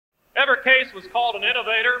Everett Case was called an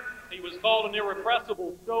innovator. He was called an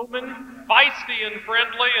irrepressible showman, feisty and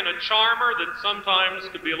friendly, and a charmer that sometimes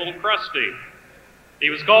could be a little crusty. He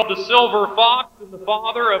was called the Silver Fox and the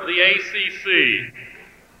father of the ACC.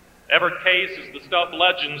 Everett Case is the stuff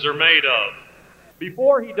legends are made of.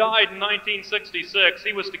 Before he died in 1966,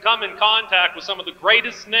 he was to come in contact with some of the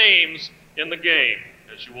greatest names in the game,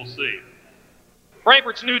 as you will see.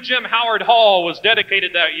 Frankfort's new gym, Howard Hall, was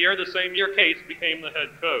dedicated that year, the same year Case became the head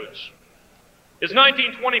coach. His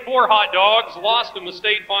 1924 Hot Dogs lost in the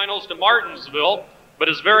state finals to Martinsville, but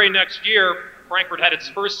his very next year, Frankfort had its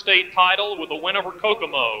first state title with a win over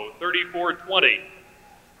Kokomo, 34-20.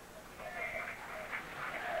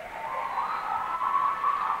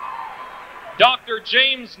 Dr.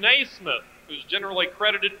 James Naismith, who's generally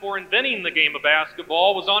credited for inventing the game of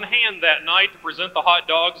basketball, was on hand that night to present the Hot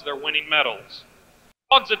Dogs their winning medals.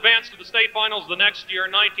 The Dogs advanced to the state finals the next year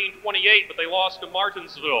in 1928, but they lost to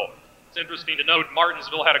Martinsville. It's interesting to note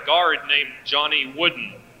Martinsville had a guard named Johnny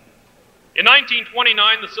Wooden. In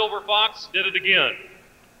 1929, the Silver Fox did it again.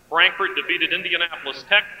 Frankfort defeated Indianapolis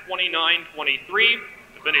Tech 29-23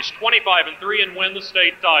 to finish 25-3 and win the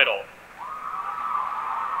state title.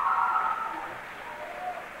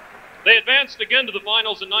 They advanced again to the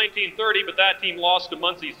finals in 1930, but that team lost to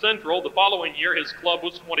Muncie Central. The following year, his club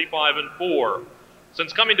was 25-4.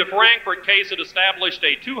 Since coming to Frankfort, Case had established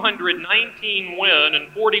a 219-win and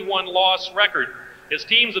 41-loss record. His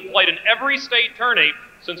teams had played in every state tourney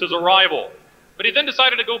since his arrival. But he then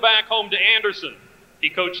decided to go back home to Anderson. He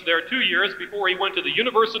coached there 2 years before he went to the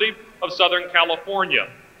University of Southern California.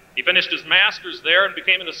 He finished his master's there and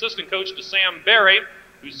became an assistant coach to Sam Berry,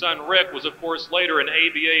 whose son Rick was, of course, later an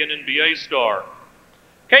ABA and NBA star.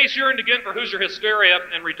 Case yearned again for Hoosier hysteria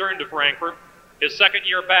and returned to Frankfort. His second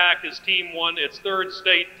year back, his team won its third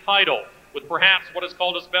state title with perhaps what is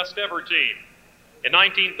called his best ever team. In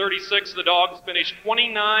 1936, the Dogs finished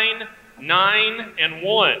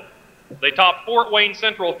 29-9-1. They topped Fort Wayne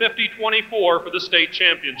Central 50-24 for the state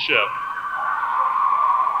championship.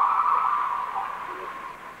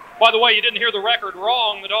 By the way, you didn't hear the record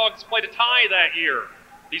wrong. The Dogs played a tie that year.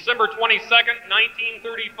 December 22nd,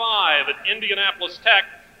 1935 at Indianapolis Tech,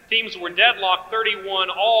 teams were deadlocked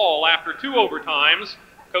 31-all after 2 overtimes.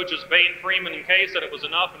 Coaches Bain, Freeman, and Kay said it was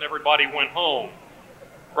enough and everybody went home.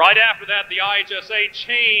 Right after that, the IHSA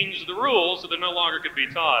changed the rules so there no longer could be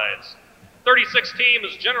ties. 36 team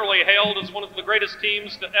is generally hailed as one of the greatest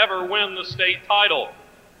teams to ever win the state title.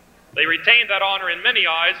 They retained that honor in many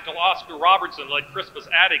eyes until Oscar Robertson led Crispus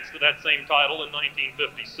Attucks to that same title in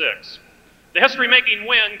 1956. The history-making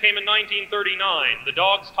win came in 1939. The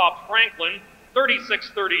Dogs topped Franklin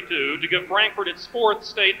 36-32 to give Frankfort its 4th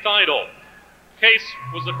state title. Case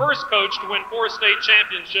was the first coach to win 4 state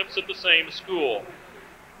championships at the same school.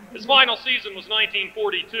 His final season was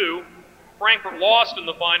 1942. Frankfort lost in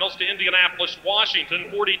the finals to Indianapolis,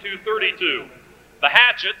 Washington, 42-32. The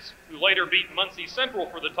Hatchets, who later beat Muncie Central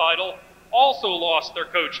for the title, also lost their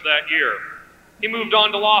coach that year. He moved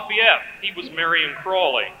on to Lafayette. He was Marion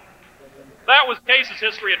Crawley. That was Case's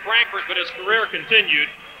history at Frankfort, but his career continued.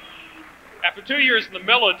 After 2 years in the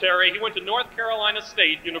military, he went to North Carolina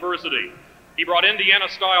State University. He brought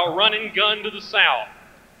Indiana-style run-and-gun to the South.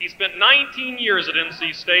 He spent 19 years at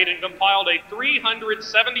NC State and compiled a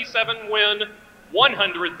 377-win,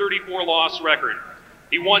 134-loss record.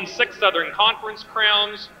 He won 6 Southern Conference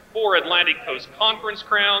crowns, 4 Atlantic Coast Conference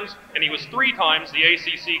crowns, and he was 3 times the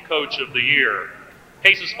ACC Coach of the Year.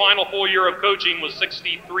 Case's final full year of coaching was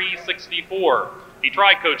 63-64. He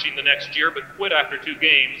tried coaching the next year, but quit after 2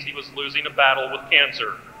 games. He was losing a battle with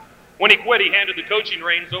cancer. When he quit, he handed the coaching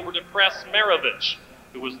reins over to Press Maravich,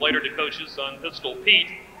 who was later to coach his son Pistol Pete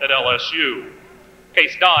at LSU.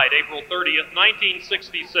 Case died April 30th,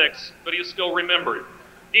 1966, but he is still remembered.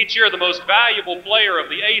 Each year, the most valuable player of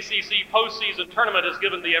the ACC postseason tournament is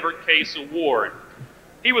given the Everett Case Award.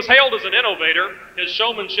 He was hailed as an innovator. His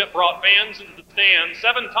showmanship brought fans into the stands.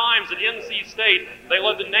 7 times at NC State, they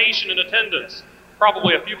led the nation in attendance.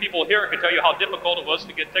 Probably a few people here can tell you how difficult it was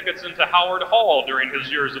to get tickets into Howard Hall during his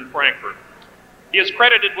years in Frankfort. He is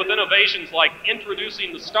credited with innovations like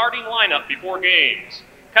introducing the starting lineup before games,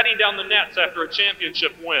 cutting down the nets after a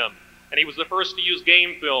championship win, and he was the first to use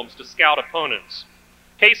game films to scout opponents.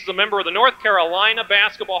 Case is a member of the North Carolina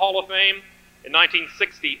Basketball Hall of Fame. In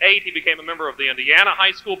 1968, he became a member of the Indiana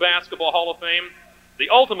High School Basketball Hall of Fame. The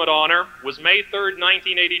ultimate honor was May 3rd,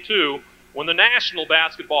 1982, when the National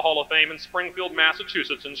Basketball Hall of Fame in Springfield,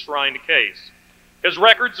 Massachusetts enshrined Case. His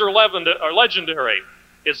records are legendary.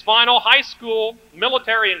 His final high school,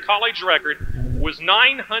 military, and college record was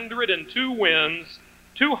 902 wins,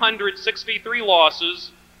 263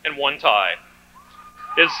 losses, and 1 tie.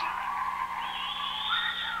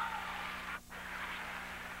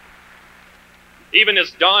 Even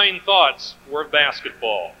his dying thoughts were of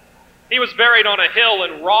basketball. He was buried on a hill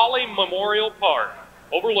in Raleigh Memorial Park,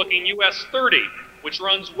 overlooking US 30, which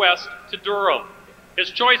runs west to Durham.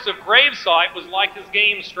 His choice of gravesite was like his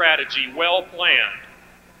game strategy, well planned.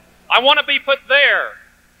 "I want to be put there,"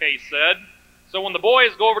 Case said, "so when the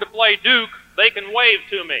boys go over to play Duke, they can wave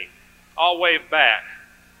to me. I'll wave back."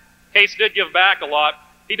 Case did give back a lot.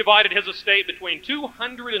 He divided his estate between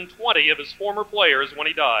 220 of his former players when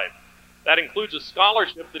he died. That includes a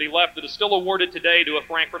scholarship that he left that is still awarded today to a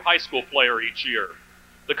Frankfort High School player each year.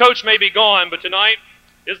 The coach may be gone, but tonight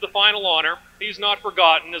is the final honor. He's not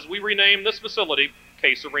forgotten as we rename this facility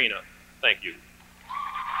Case Arena. Thank you.